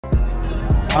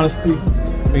Honestly,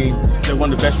 I mean, they're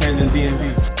one of the best trainers in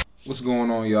DMV. What's going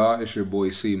on, y'all? It's your boy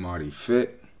C Marty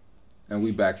Fit, and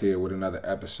we back here with another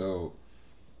episode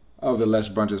of the Less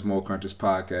Brunches More Crunches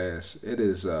podcast. It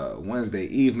is Wednesday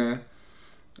evening.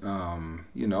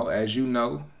 As you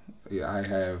know, I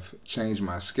have changed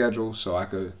my schedule so I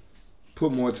could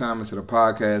put more time into the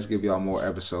podcast, give y'all more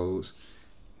episodes,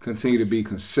 continue to be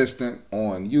consistent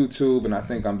on YouTube, and I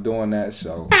think I'm doing that.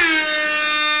 So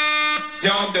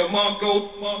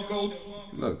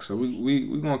look, so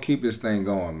we gonna keep this thing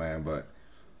going, man. But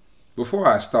before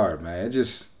I start, man,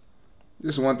 just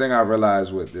one thing I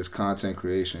realized with this content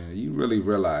creation, you really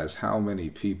realize how many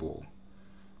people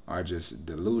are just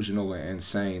delusional and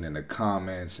insane in the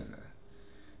comments and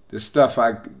the stuff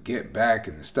I get back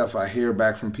and the stuff I hear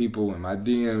back from people in my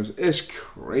DMs. It's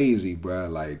crazy, bro.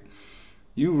 Like,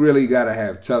 you really gotta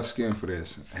have tough skin for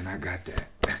this, and I got that.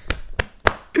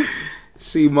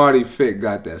 C Marty Fit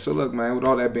got that. So look, man, with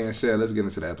all that being said, let's get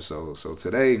into the episode. So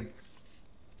today,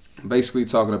 basically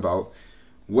talking about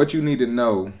what you need to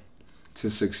know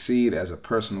to succeed as a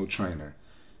personal trainer.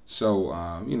 So,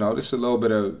 this is a little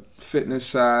bit of fitness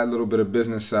side, a little bit of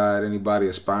business side, anybody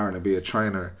aspiring to be a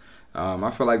trainer. I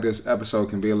feel like this episode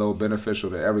can be a little beneficial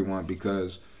to everyone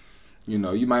because, you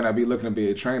might not be looking to be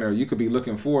a trainer. You could be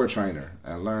looking for a trainer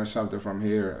and learn something from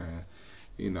here and,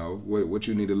 what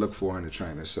you need to look for in a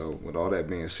trainer. So with all that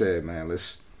being said, man,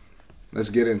 let's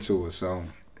get into it. So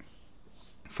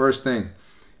first thing,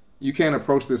 you can't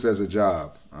approach this as a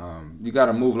job. You got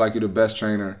to move like you're the best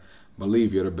trainer.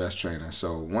 Believe you're the best trainer.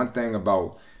 So one thing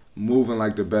about moving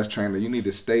like the best trainer, you need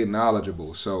to stay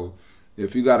knowledgeable. So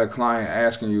if you got a client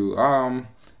asking you,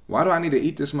 why do I need to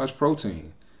eat this much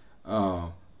protein?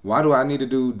 Why do I need to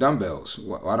do dumbbells?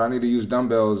 Why do I need to use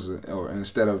dumbbells or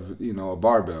instead of, a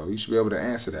barbell? You should be able to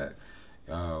answer that.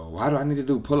 Why do I need to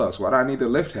do pull-ups? Why do I need to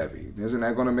lift heavy? Isn't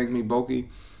that going to make me bulky?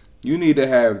 You need to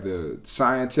have the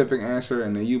scientific answer,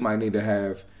 and then you might need to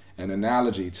have an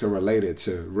analogy to relate it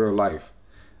to real life.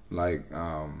 Like,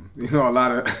 a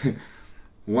lot of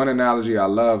one analogy I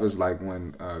love is like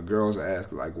when girls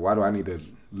ask, like, why do I need to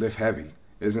lift heavy?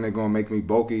 Isn't it going to make me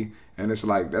bulky? And it's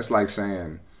like, that's like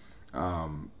saying,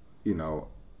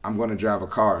 I'm going to drive a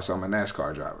car, so I'm a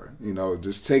NASCAR driver.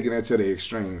 Just taking it to the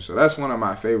extreme. So that's one of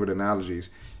my favorite analogies.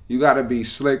 You got to be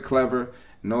slick, clever,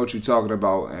 know what you're talking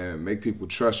about, and make people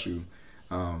trust you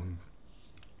when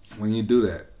you do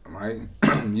that, right?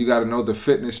 You got to know the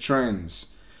fitness trends.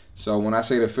 So when I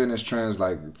say the fitness trends,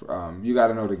 like you got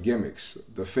to know the gimmicks,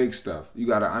 the fake stuff. You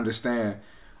got to understand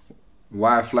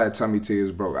why flat tummy tea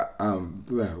is broke.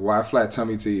 Why flat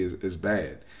tummy tea is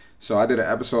bad. So I did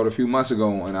an episode a few months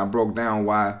ago, and I broke down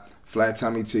why flat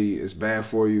tummy tea is bad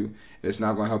for you. It's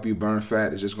not going to help you burn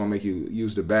fat. It's just going to make you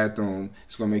use the bathroom.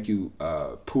 It's going to make you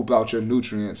poop out your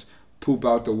nutrients, poop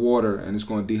out the water, and it's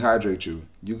going to dehydrate you.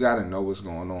 You got to know what's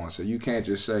going on. So you can't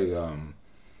just say,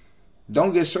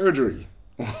 don't get surgery.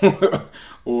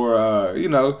 or,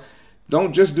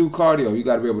 don't just do cardio. You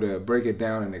got to be able to break it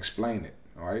down and explain it,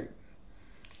 all right?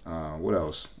 What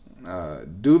else?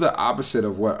 Do the opposite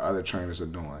of what other trainers are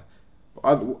doing.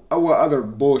 What other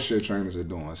bullshit trainers are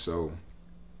doing. So,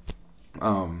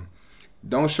 don't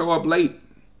show up late.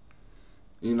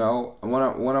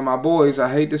 One of my boys,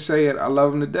 I hate to say it, I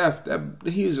love him to death.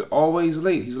 He's always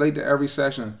late. He's late to every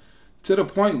session, to the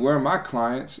point where my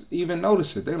clients even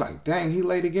notice it. They're like, "Dang, he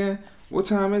late again. What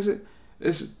time is it?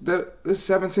 It's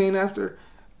 17 after."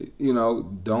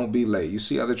 Don't be late. You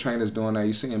see other trainers doing that.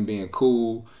 You see them being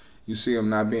cool. You see them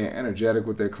not being energetic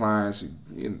with their clients.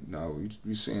 You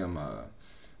see them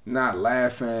not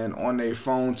laughing on their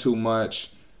phone too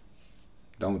much.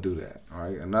 Don't do that. All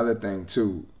right. Another thing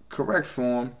too, correct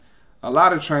form. A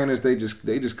lot of trainers they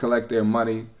just collect their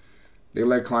money. They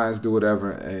let clients do whatever,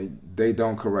 and they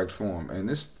don't correct form. And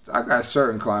I got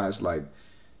certain clients like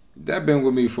that been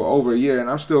with me for over a year, and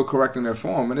I'm still correcting their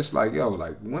form. And it's like,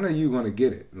 when are you gonna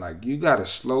get it? Like, you gotta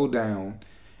slow down.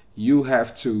 You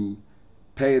have to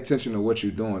pay attention to what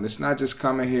you're doing. It's not just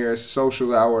coming here,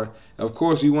 social hour. Of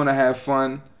course, you want to have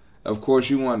fun. Of course,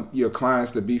 you want your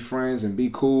clients to be friends and be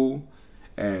cool.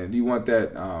 And you want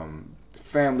that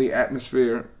family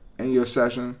atmosphere in your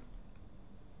session.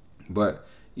 But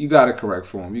you got to correct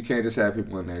form. You can't just have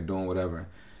people in there doing whatever.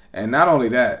 And not only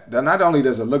that, not only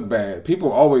does it look bad, people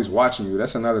always watching you.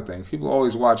 That's another thing. People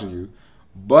always watching you.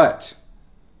 But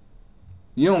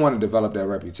you don't want to develop that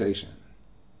reputation.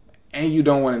 And you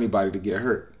don't want anybody to get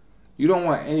hurt. You don't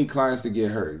want any clients to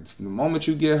get hurt. The moment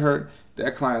you get hurt,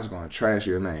 that client's going to trash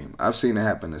your name. I've seen it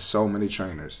happen to so many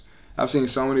trainers. I've seen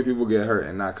so many people get hurt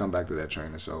and not come back to that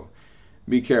trainer. So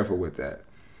be careful with that.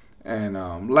 And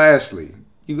lastly,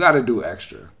 you got to do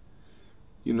extra.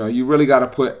 you really got to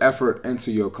put effort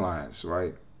into your clients,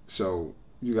 right? So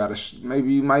you got to,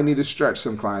 maybe you might need to stretch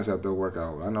some clients after a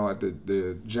workout. I know at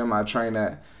the gym I train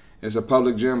at, it's a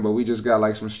public gym, but we just got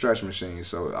like some stretch machines.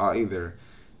 So I'll either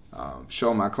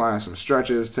show my clients some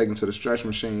stretches, take them to the stretch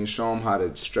machine, show them how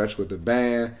to stretch with the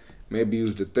band, maybe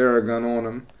use the Theragun on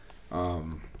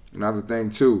them. Another thing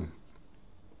too,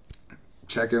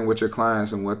 check in with your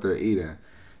clients and what they're eating.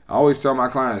 I always tell my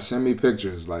clients, send me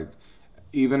pictures. Like,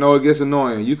 even though it gets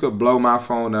annoying, you could blow my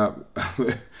phone up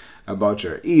about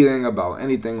your eating, about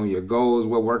anything on your goals,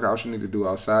 what workouts you need to do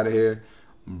outside of here.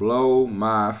 Blow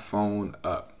my phone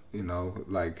up.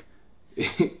 Like,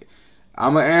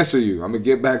 I'm going to answer you. I'm going to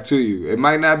get back to you. It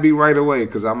might not be right away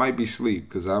because I might be asleep.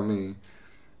 Because,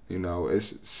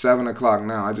 it's 7 o'clock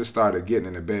now. I just started getting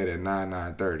into bed at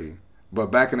 9:30. But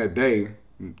back in the day,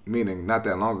 meaning not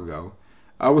that long ago,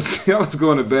 I was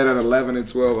going to bed at 11 and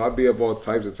 12. I'd be up all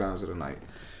types of times of the night.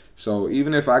 So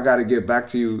even if I got to get back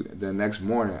to you the next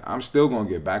morning, I'm still going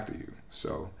to get back to you.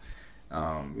 So,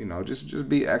 just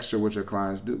be extra with your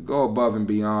clients. Go above and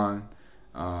beyond.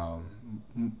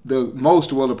 The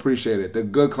most will appreciate it. The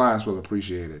good clients will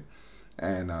appreciate it.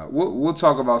 And we'll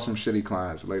talk about some shitty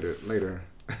clients later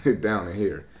down in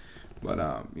here. But,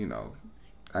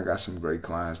 I got some great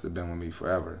clients that have been with me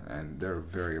forever, and they're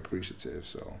very appreciative.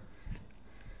 So,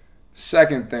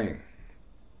 second thing,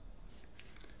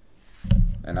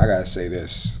 and I got to say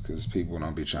this because people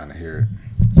don't be trying to hear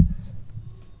it.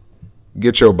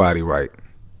 Get your body right.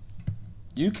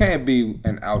 You can't be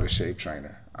an out-of-shape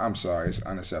trainer. I'm sorry, it's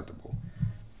unacceptable.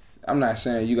 I'm not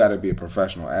saying you got to be a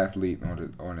professional athlete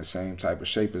or in the same type of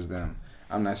shape as them.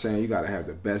 I'm not saying you got to have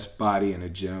the best body in the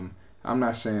gym. I'm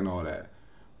not saying all that.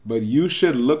 But you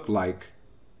should look like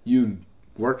you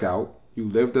work out, you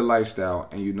live the lifestyle,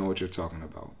 and you know what you're talking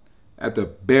about. At the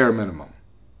bare minimum.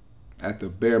 At the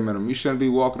bare minimum. You shouldn't be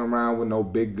walking around with no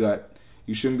big gut.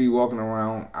 You shouldn't be walking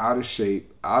around out of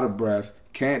shape, out of breath,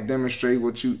 can't demonstrate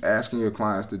what you asking your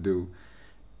clients to do.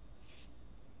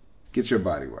 Get your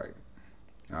body right.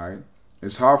 All right?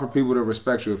 It's hard for people to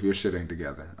respect you if your shit ain't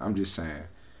together. I'm just saying.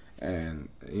 And,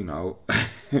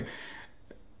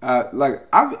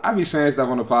 I be saying stuff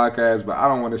on the podcast, but I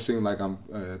don't want to seem like I'm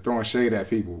throwing shade at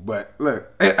people. But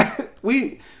look,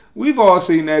 we've all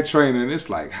seen that trainer, and it's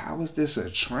like, how is this a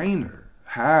trainer?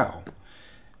 How?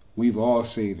 We've all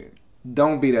seen it.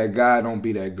 Don't be that guy. Don't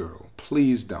be that girl.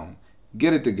 Please don't.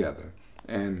 Get it together.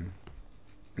 And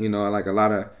like a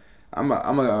lot of, I'm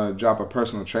gonna drop a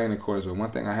personal training course. But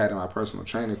one thing I had in my personal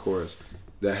training course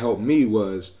that helped me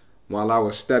was while I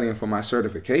was studying for my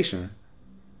certification,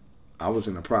 I was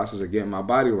in the process of getting my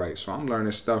body right. So I'm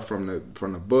learning stuff from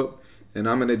the book, and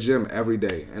I'm in the gym every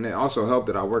day. And it also helped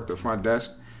that I work the front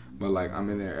desk, but like I'm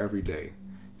in there every day.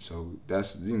 So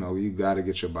that's, you got to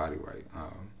get your body right.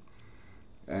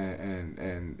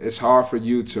 And it's hard for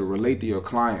you to relate to your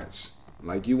clients.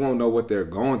 Like, you won't know what they're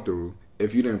going through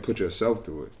if you didn't put yourself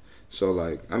through it. So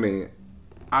like,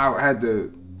 I had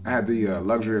the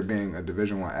luxury of being a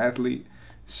Division I athlete,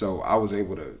 so I was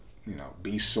able to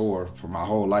be sore for my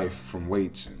whole life from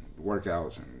weights and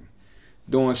workouts and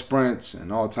doing sprints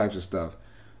and all types of stuff.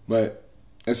 But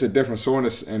it's a different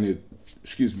soreness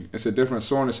it's a different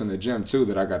soreness in the gym too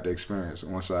that I got to experience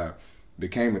once I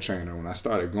became a trainer. When I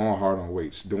started going hard on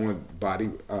weights, doing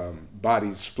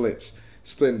body splits,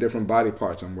 splitting different body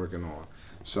parts I'm working on.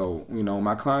 So,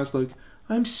 my clients like,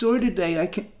 I'm sore today. I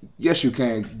can't. Yes, you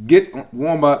can. Get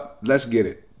warm up. Let's get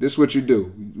it. This is what you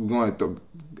do. We're going to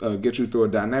get you through a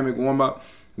dynamic warm up.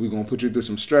 We're going to put you through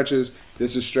some stretches.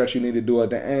 This is a stretch you need to do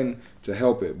at the end to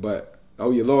help it. But,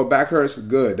 your lower back hurts?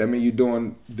 Good. That means you're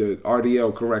doing the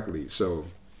RDL correctly. So,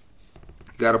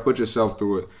 you got to put yourself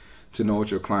through it to know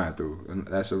what your client through. And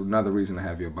that's another reason to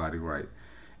have your body right.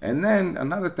 And then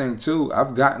another thing, too,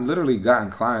 I've literally gotten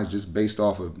clients just based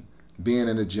off of being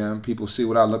in the gym. People see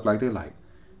what I look like. They're like,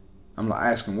 I'm like,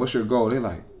 asking, what's your goal? They're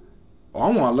like, oh,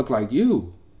 I want to look like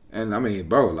you. And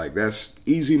bro, like, that's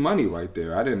easy money right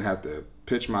there. I didn't have to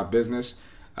pitch my business.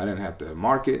 I didn't have to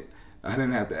market. I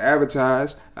didn't have to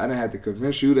advertise. I didn't have to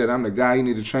convince you that I'm the guy you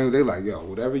need to train. They're like, yo,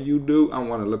 whatever you do, I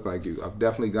want to look like you. I've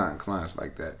definitely gotten clients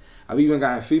like that. I've even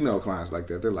gotten female clients like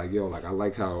that. They're like, yo, like, I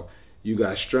like how you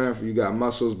got strength, you got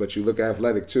muscles, but you look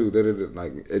athletic too.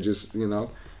 Like, it just,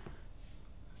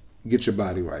 get your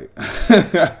body right.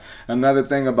 Another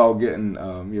thing about getting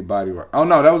your body right. Oh,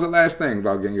 no, that was the last thing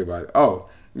about getting your body. Oh,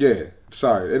 yeah,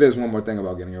 sorry. It is one more thing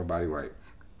about getting your body right.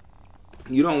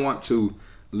 You don't want to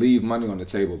leave money on the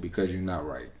table because you're not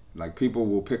right. Like, people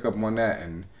will pick up on that,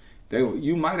 and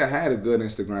you might have had a good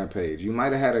Instagram page. You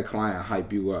might have had a client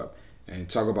hype you up and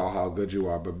talk about how good you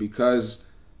are, but because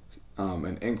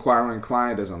an inquiring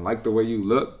client doesn't like the way you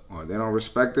look or they don't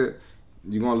respect it,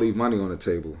 you're going to leave money on the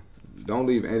table. Don't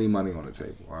leave any money on the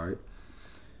table, all right?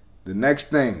 The next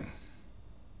thing,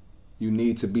 you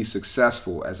need to be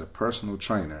successful as a personal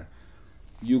trainer.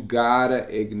 You gotta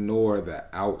ignore the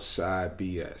outside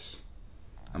BS.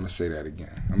 I'm gonna say that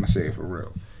again. I'm gonna say it for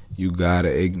real. You gotta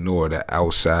ignore the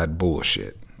outside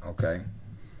bullshit, okay?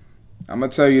 I'm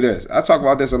gonna tell you this. I talk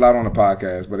about this a lot on the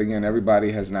podcast, but again,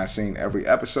 everybody has not seen every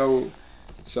episode.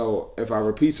 So if I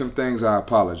repeat some things, I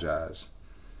apologize.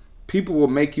 People will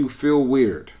make you feel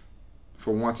weird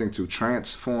for wanting to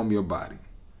transform your body.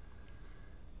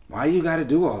 Why you gotta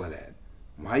do all of that?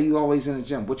 Why you always in the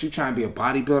gym? What you trying to be a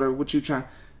bodybuilder? What you trying?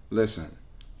 Listen,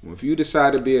 if you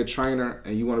decide to be a trainer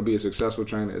and you want to be a successful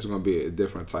trainer, it's going to be a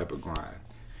different type of grind.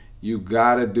 You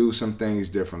got to do some things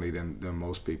differently than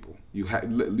most people. You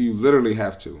literally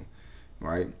have to,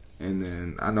 right? And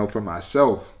then I know for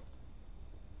myself,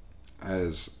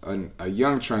 as a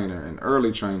young trainer, an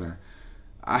early trainer,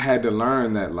 I had to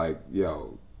learn that, like,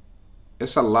 yo,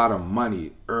 it's a lot of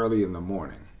money early in the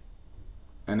morning.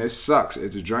 And it sucks.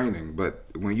 It's draining. But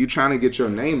when you're trying to get your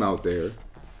name out there,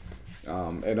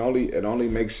 it only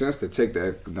makes sense to take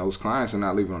those clients and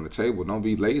not leave it on the table. Don't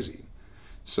be lazy.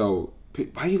 So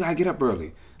why you gotta get up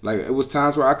early? Like, it was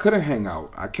times where I couldn't hang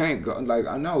out. I can't go. Like,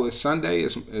 I know it's Sunday.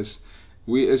 It's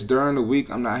during the week.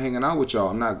 I'm not hanging out with y'all.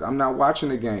 I'm not watching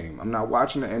the game. I'm not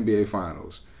watching the NBA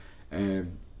finals.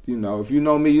 And you know, if you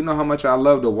know me, you know how much I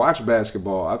love to watch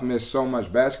basketball. I've missed so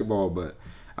much basketball, but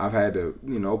I've had to,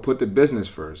 put the business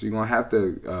first. You're going to have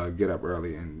to get up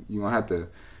early, and you're going to have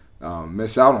to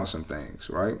miss out on some things,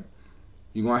 right?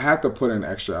 You're going to have to put in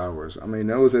extra hours. I mean,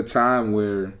 there was a time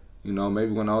where,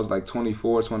 maybe when I was like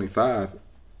 24, 25,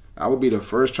 I would be the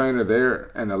first trainer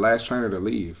there and the last trainer to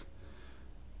leave.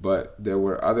 But there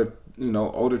were other,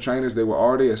 older trainers, they were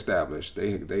already established.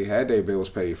 They had their bills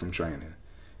paid from training.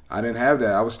 I didn't have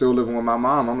that. I was still living with my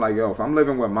mom. I'm like, yo, if I'm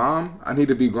living with mom, I need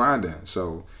to be grinding.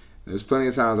 So there's plenty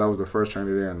of times I was the first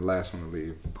trainer there and the last one to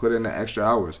leave. Put in the extra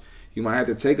hours. You might have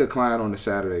to take a client on a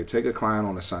Saturday, take a client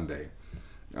on a Sunday.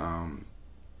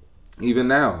 Even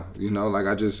now, like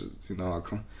I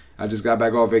just got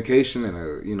back off vacation,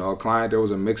 and a client, there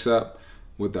was a mix-up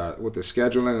with the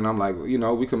scheduling, and I'm like,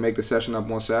 we can make the session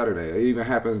up on Saturday. It even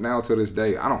happens now to this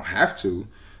day. I don't have to,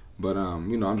 but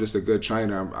I'm just a good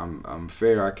trainer. I'm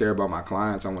fair. I care about my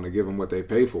clients. I want to give them what they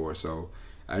pay for. So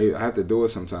I have to do it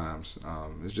sometimes.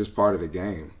 It's just part of the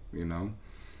game,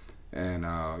 And,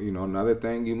 another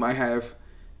thing, you might have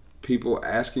people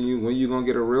asking you when you're going to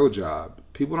get a real job.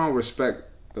 People don't respect,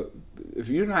 if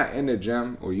you're not in the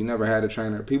gym or you never had a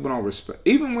trainer, people don't respect,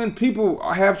 even when people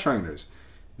have trainers,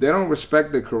 they don't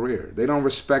respect the career. They don't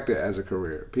respect it as a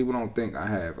career. People don't think I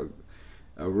have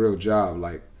a real job.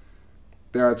 Like,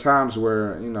 there are times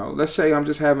where, let's say I'm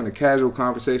just having a casual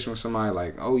conversation with somebody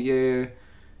like, oh yeah,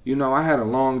 I had a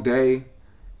long day.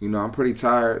 I'm pretty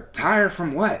tired. Tired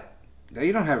from what?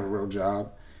 You don't have a real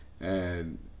job.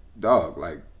 And, dog,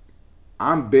 like,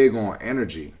 I'm big on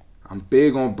energy. I'm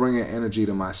big on bringing energy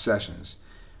to my sessions.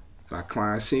 If my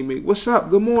clients see me, what's up?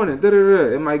 Good morning.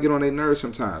 Da-da-da. It might get on their nerves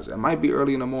sometimes. It might be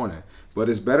early in the morning. But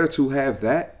it's better to have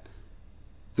that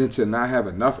than to not have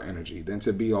enough energy, than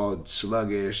to be all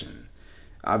sluggish. And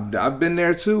I've been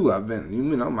there too. I've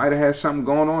been, might have had something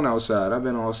going on outside. I've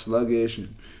been all sluggish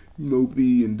and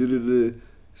mopey and da-da-da.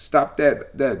 Stop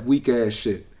that weak ass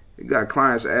shit. You got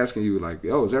clients asking you like,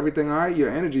 yo, is everything all right? Your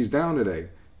energy's down today.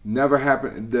 Never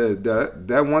happened.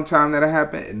 That one time that it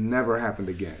happened, it never happened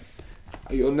again.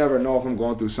 You'll never know if I'm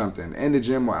going through something in the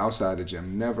gym or outside the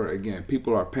gym. Never again.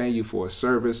 People are paying you for a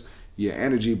service. Your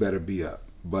energy better be up.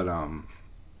 But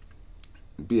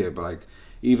like,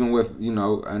 even with,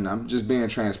 and I'm just being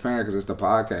transparent because it's the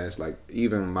podcast. Like,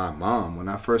 even my mom, when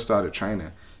I first started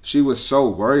training, she was so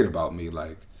worried about me.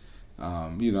 Like,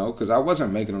 because I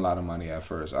wasn't making a lot of money at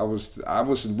first. I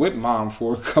was with mom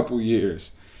for a couple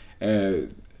years,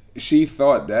 and she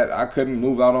thought that I couldn't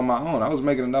move out on my own. I was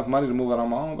making enough money to move out on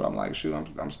my own, but I'm like, shoot,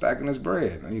 I'm stacking this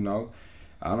bread.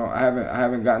 I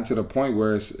haven't gotten to the point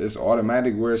where it's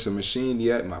automatic, where it's a machine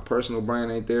yet. My personal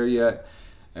brand ain't there yet,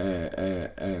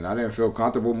 and I didn't feel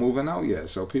comfortable moving out yet.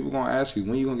 So people gonna ask you,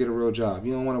 when you gonna get a real job?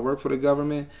 You don't want to work for the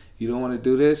government? You don't want to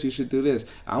do this? You should do this.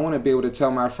 I want to be able to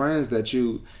tell my friends that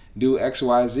you do X,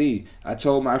 Y, Z. I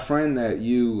told my friend that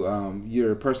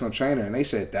you're a personal trainer, and they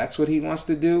said that's what he wants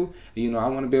to do. I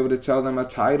want to be able to tell them a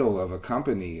title of a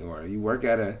company, or you work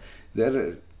at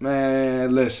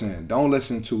man. Listen, don't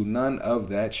listen to none of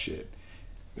that shit.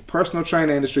 The personal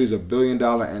trainer industry is $1 billion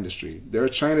industry. There are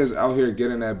trainers out here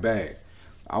getting that bag.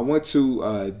 I went to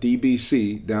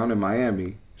DBC down in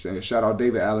Miami. Shout out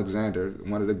David Alexander,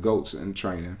 one of the GOATs in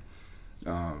training.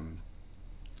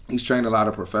 He's trained a lot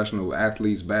of professional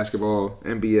athletes, basketball,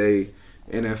 NBA,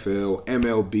 NFL,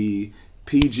 MLB,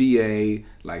 PGA.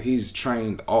 Like he's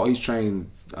trained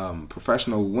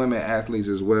professional women athletes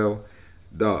as well.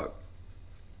 Dog.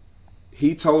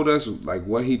 He told us like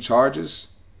what he charges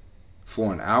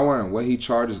for an hour and what he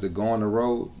charges to go on the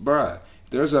road. Bruh,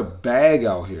 there's a bag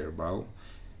out here, bro.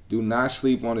 Do not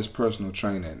sleep on his personal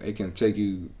training. It can take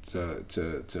you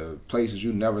to places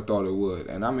you never thought it would.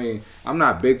 And I mean, I'm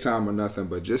not big time or nothing,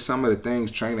 but just some of the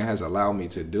things training has allowed me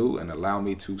to do and allow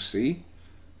me to see,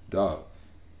 dog.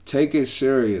 Take it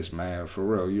serious, man. For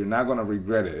real, you're not gonna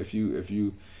regret it. If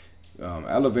you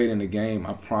elevate in the game,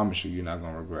 I promise you're not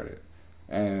gonna regret it.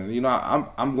 And you know,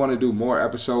 I'm going to do more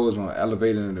episodes on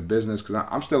elevating in the business because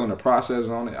I'm still in the process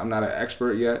on it. I'm not an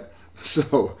expert yet.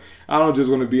 So I don't just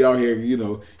want to be out here, you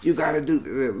know, you got to do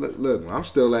look, I'm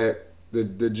still at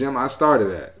the gym I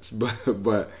started at,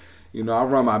 but you know, I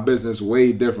run my business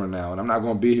way different now, and I'm not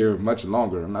going to be here much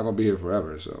longer. I'm not going to be here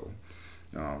forever. So,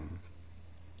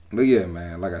 but yeah,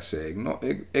 man, like I said,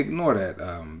 ignore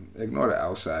the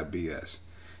outside BS,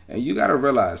 and you got to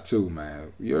realize too,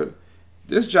 man,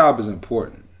 this job is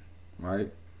important,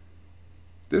 right?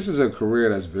 This is a career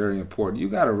that's very important. You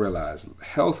got to realize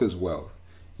health is wealth.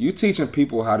 You teaching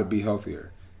people how to be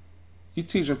healthier. You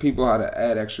teaching people how to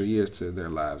add extra years to their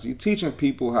lives. You teaching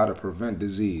people how to prevent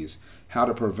disease, how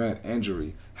to prevent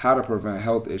injury, how to prevent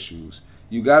health issues.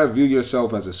 You got to view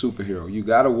yourself as a superhero. You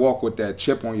got to walk with that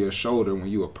chip on your shoulder when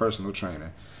you're a personal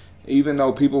trainer. Even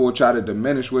though people will try to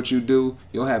diminish what you do,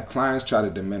 you'll have clients try to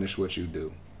diminish what you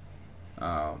do.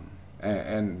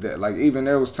 Like even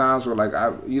there was times where like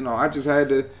I just had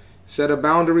to set a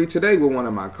boundary today with one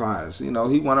of my clients. You know,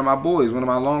 he one of my boys, one of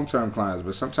my long-term clients.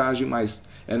 But sometimes you might,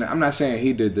 and I'm not saying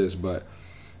he did this, but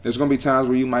there's gonna be times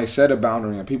where you might set a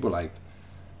boundary and people like,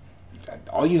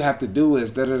 all you have to do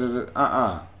is You ain't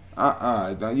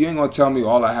gonna tell me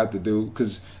all I have to do,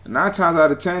 because 9 times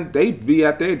out of 10 they be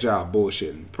at their job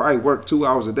bullshitting. Probably work 2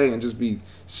 hours a day and just be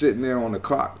sitting there on the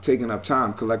clock, taking up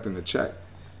time, collecting the check.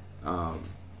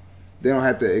 They don't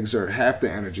have to exert half the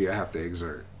energy I have to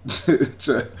exert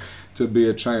to be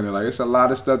a trainer. Like, it's a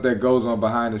lot of stuff that goes on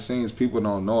behind the scenes people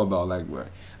don't know about. Like,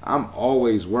 I'm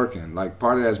always working. Like,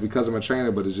 part of that's because I'm a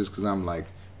trainer, but it's just because I'm like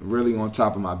really on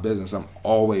top of my business. I'm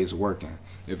always working.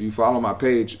 If you follow my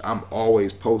page, I'm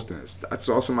always posting. I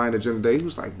saw somebody in the gym today. He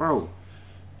was like, bro,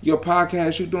 your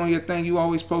podcast, you doing your thing, you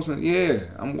always posting. Yeah,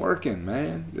 I'm working,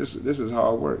 man. This is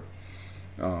hard work.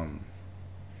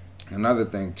 Another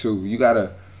thing too, you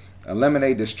gotta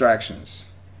eliminate distractions.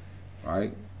 Right?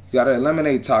 You gotta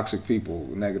eliminate toxic people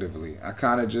negatively. I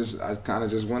kind of just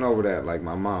went over that, like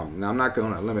my mom. Now I'm not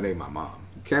gonna eliminate my mom.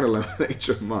 You can't eliminate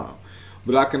your mom,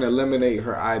 but I can eliminate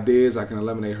her ideas. I can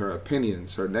eliminate her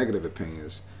opinions, her negative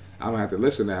opinions. I don't have to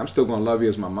listen to that. I'm still gonna love you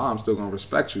as my mom. I'm still gonna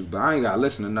respect you, but I ain't gotta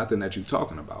listen to nothing that you're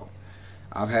talking about.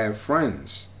 I've had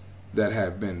friends that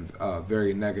have been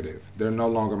very negative. They're no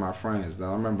longer my friends.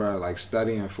 Now, I remember like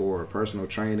studying for personal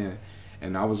training,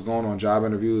 and I was going on job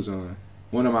interviews, and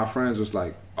one of my friends was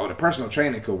like, oh, the personal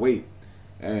training could wait.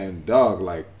 And dog,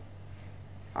 like,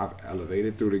 I've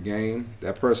elevated through the game.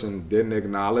 That person didn't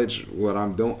acknowledge what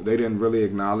I'm doing. They didn't really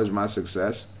acknowledge my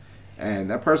success. And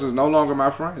that person's no longer my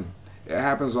friend. It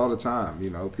happens all the time.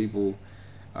 You know, people,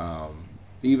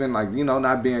 even like, you know,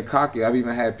 not being cocky. I've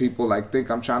even had people like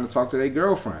think I'm trying to talk to their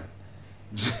girlfriend.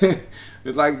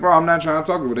 It's like, bro, I'm not trying to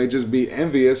talk to them. They just be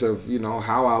envious of, you know,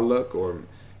 how I look or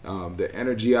the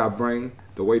energy I bring,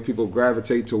 the way people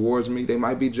gravitate towards me. They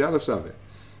might be jealous of it.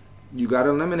 You got to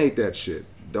eliminate that shit.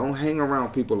 Don't hang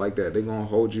around people like that. They're going to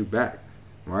hold you back,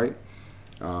 right?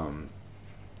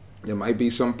 There might be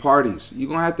some parties. You're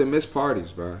going to have to miss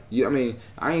parties, bro. I mean,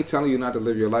 I ain't telling you not to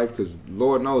live your life because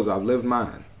Lord knows I've lived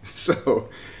mine. So,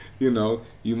 you know,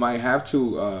 you might have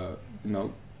to, you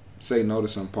know, say no to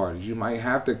some parties. You might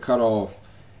have to cut off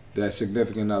that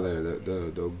significant other,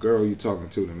 the girl you're talking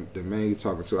to, the man you're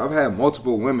talking to. I've had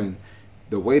multiple women,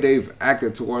 the way they've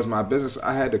acted towards my business,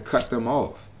 I had to cut them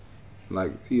off.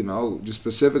 Like, you know, just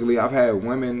specifically, I've had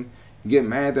women get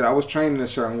mad that I was training a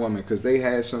certain woman because they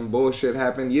had some bullshit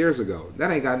happen years ago.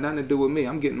 That ain't got nothing to do with me.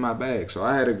 I'm getting my bag. So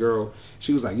I had a girl,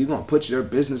 she was like, you gonna put your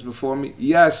business before me?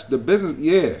 Yes, the business,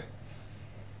 yeah.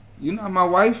 You not my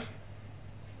wife?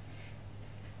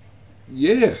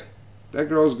 Yeah. That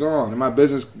girl's gone, and my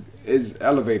business is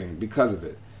elevating because of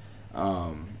it.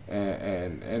 And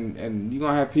you're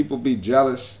gonna have people be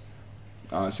jealous,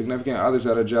 significant others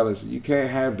that are jealous. You can't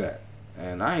have that.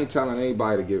 And I ain't telling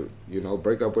anybody to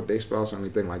break up with their spouse or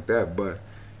anything like that. But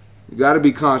You got to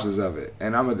be conscious of it.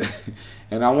 And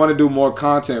and I want to do more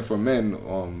content for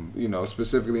men, you know,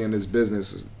 specifically in this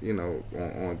business, you know,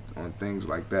 on things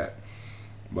like that.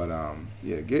 But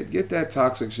yeah, get that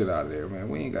toxic shit out of there, man.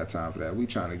 We ain't got time for that. We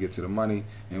trying to get to the money,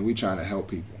 and we trying to help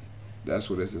people. That's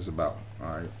what this is about. All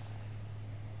right.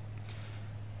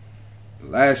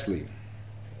 Lastly,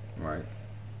 right,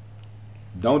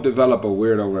 don't develop a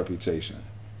weirdo reputation.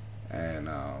 And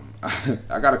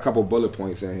I got a couple bullet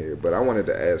points in here, but I wanted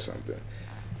to add something.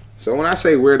 So when I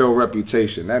say weirdo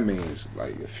reputation, that means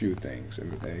like a few things.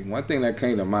 And one thing that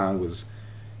came to mind was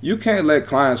you can't let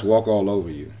clients walk all over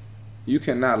you. You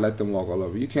cannot let them walk all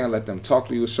over you. You can't let them talk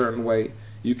to you a certain way.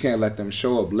 You can't let them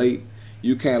show up late.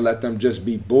 You can't let them just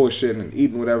be bullshitting and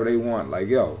eating whatever they want. Like,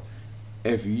 yo,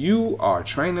 if you are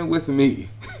training with me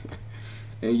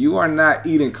and you are not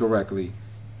eating correctly,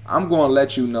 I'm going to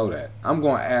let you know that. I'm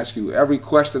going to ask you every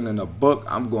question in the book.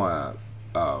 I'm going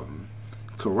to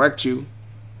correct you.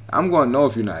 I'm going to know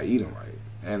if you're not eating right.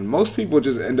 And most people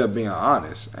just end up being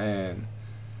honest. And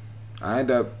I end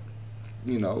up,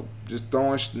 you know, just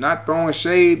not throwing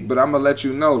shade, but I'm going to let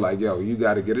you know, like, yo, you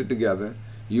got to get it together.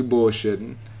 You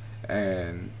bullshitting.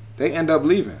 And they end up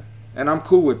leaving. And I'm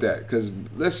cool with that. Because,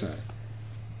 listen,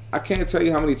 I can't tell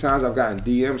you how many times I've gotten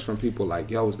DMs from people like,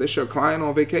 yo, is this your client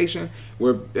on vacation?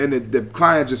 And the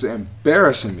client just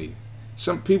embarrassing me.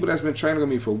 Some people that's been training with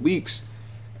me for weeks,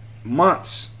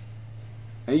 months,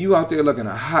 and you out there looking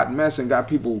a hot mess and got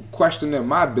people questioning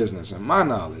my business and my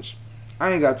knowledge.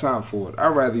 I ain't got time for it. I'd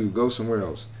rather you go somewhere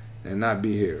else and not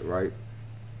be here, right?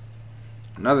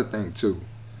 Another thing, too.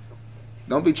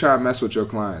 Don't be trying to mess with your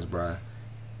clients, bruh.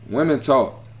 Women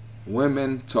talk.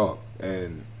 Women talk.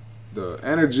 And the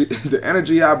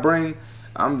energy I bring,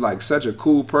 I'm like such a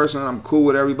cool person. I'm cool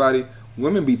with everybody.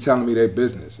 Women be telling me their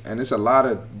business. And it's a lot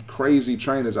of crazy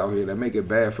trainers out here that make it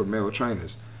bad for male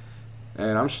trainers.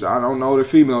 And I don't know the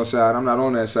female side. I'm not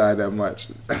on that side that much.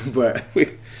 But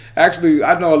actually,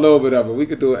 I know a little bit of it. We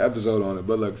could do an episode on it.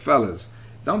 But look, fellas,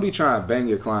 don't be trying to bang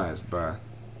your clients, bro.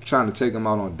 Trying to take them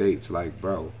out on dates. Like,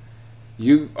 bro,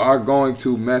 you are going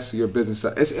to mess your business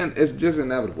up. It's just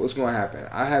inevitable. It's going to happen.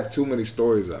 I have too many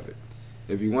stories of it.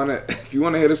 If you wanna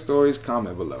hear the stories,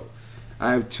 comment below.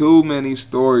 I have too many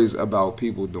stories about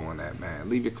people doing that, man.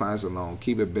 Leave your clients alone.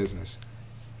 Keep it business.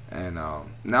 And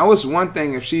now it's one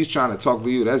thing if she's trying to talk to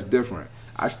you. That's different.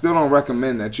 I still don't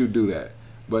recommend that you do that.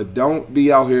 But don't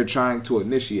be out here trying to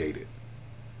initiate it.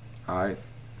 All right?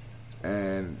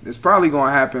 And it's probably going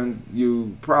to happen.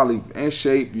 You probably in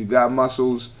shape. You got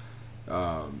muscles.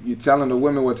 You're telling the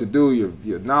women what to do.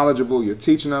 You're knowledgeable. You're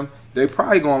teaching them. They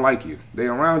probably going to like you. They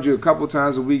around you a couple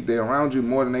times a week. They around you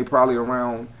more than they probably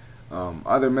around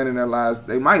other men in their lives.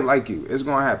 They might like you. It's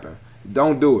going to happen.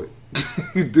 Don't do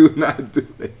it. Do not do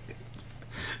it.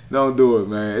 Don't do it,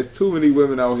 man. It's too many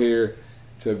women out here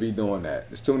to be doing that.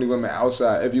 There's too many women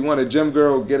outside. If you want a gym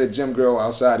girl, get a gym girl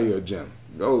outside of your gym.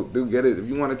 Go get it. If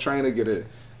you want a trainer, get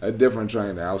a different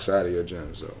trainer outside of your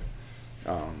gym. So,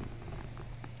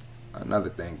 another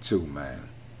thing too, man.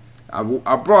 I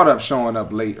brought up showing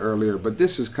up late earlier, but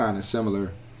this is kind of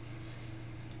similar.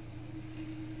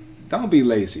 Don't be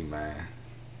lazy, man.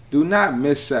 Do not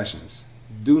miss sessions.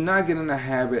 Do not get in the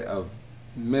habit of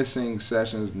missing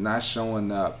sessions, not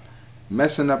showing up,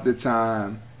 messing up the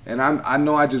time. And I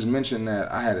know I just mentioned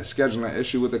that I had a scheduling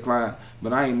issue with the client,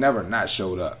 but I ain't never not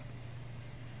showed up.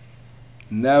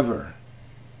 Never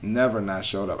not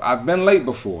showed up. I've been late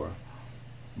before,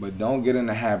 but don't get in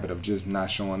the habit of just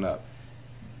not showing up.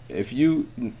 If you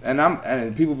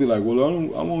and people be like, well,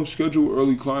 I won't schedule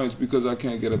early clients because I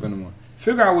can't get up in the morning.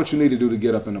 Figure out what you need to do to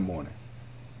get up in the morning.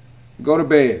 Go to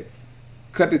bed.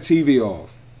 Cut the TV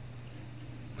off.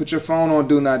 Put your phone on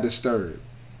Do Not Disturb.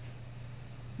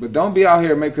 But don't be out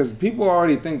here, because people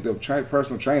already think the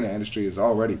personal trainer industry is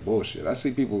already bullshit. I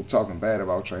see people talking bad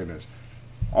about trainers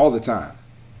all the time.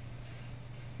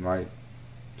 Right?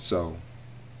 So,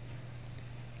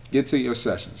 get to your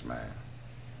sessions, man.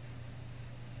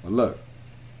 Well, look,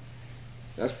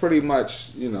 that's pretty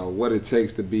much, what it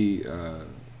takes to be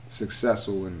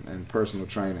successful in personal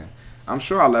training. I'm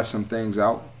sure I left some things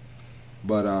out,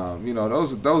 but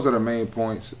those are the main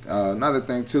points. Another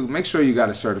thing too, make sure you got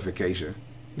a certification.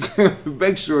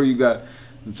 Make sure you got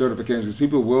the certifications.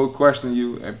 People will question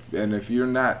you, and if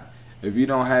you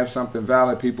don't have something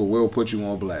valid, people will put you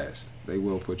on blast. They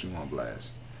will put you on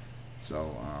blast.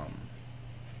 So,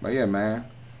 but yeah, man,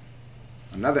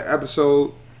 another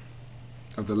episode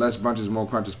of the Less Brunches, More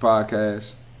Crunches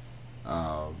podcast.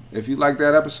 If you like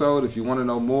that episode, if you want to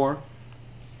know more,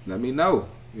 let me know.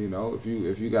 If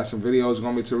you got some videos you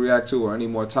want me to react to or any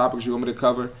more topics you want me to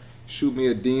cover, shoot me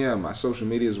a DM. My social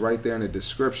media is right there in the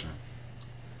description.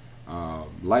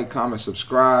 Like, comment,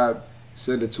 subscribe,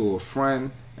 send it to a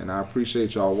friend, and I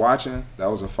appreciate y'all watching. That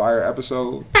was a fire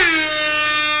episode.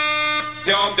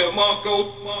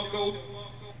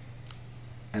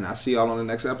 And I see y'all on the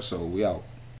next episode. We out.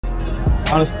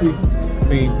 Honestly, I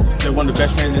mean, they're one of the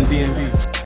best fans in DMV.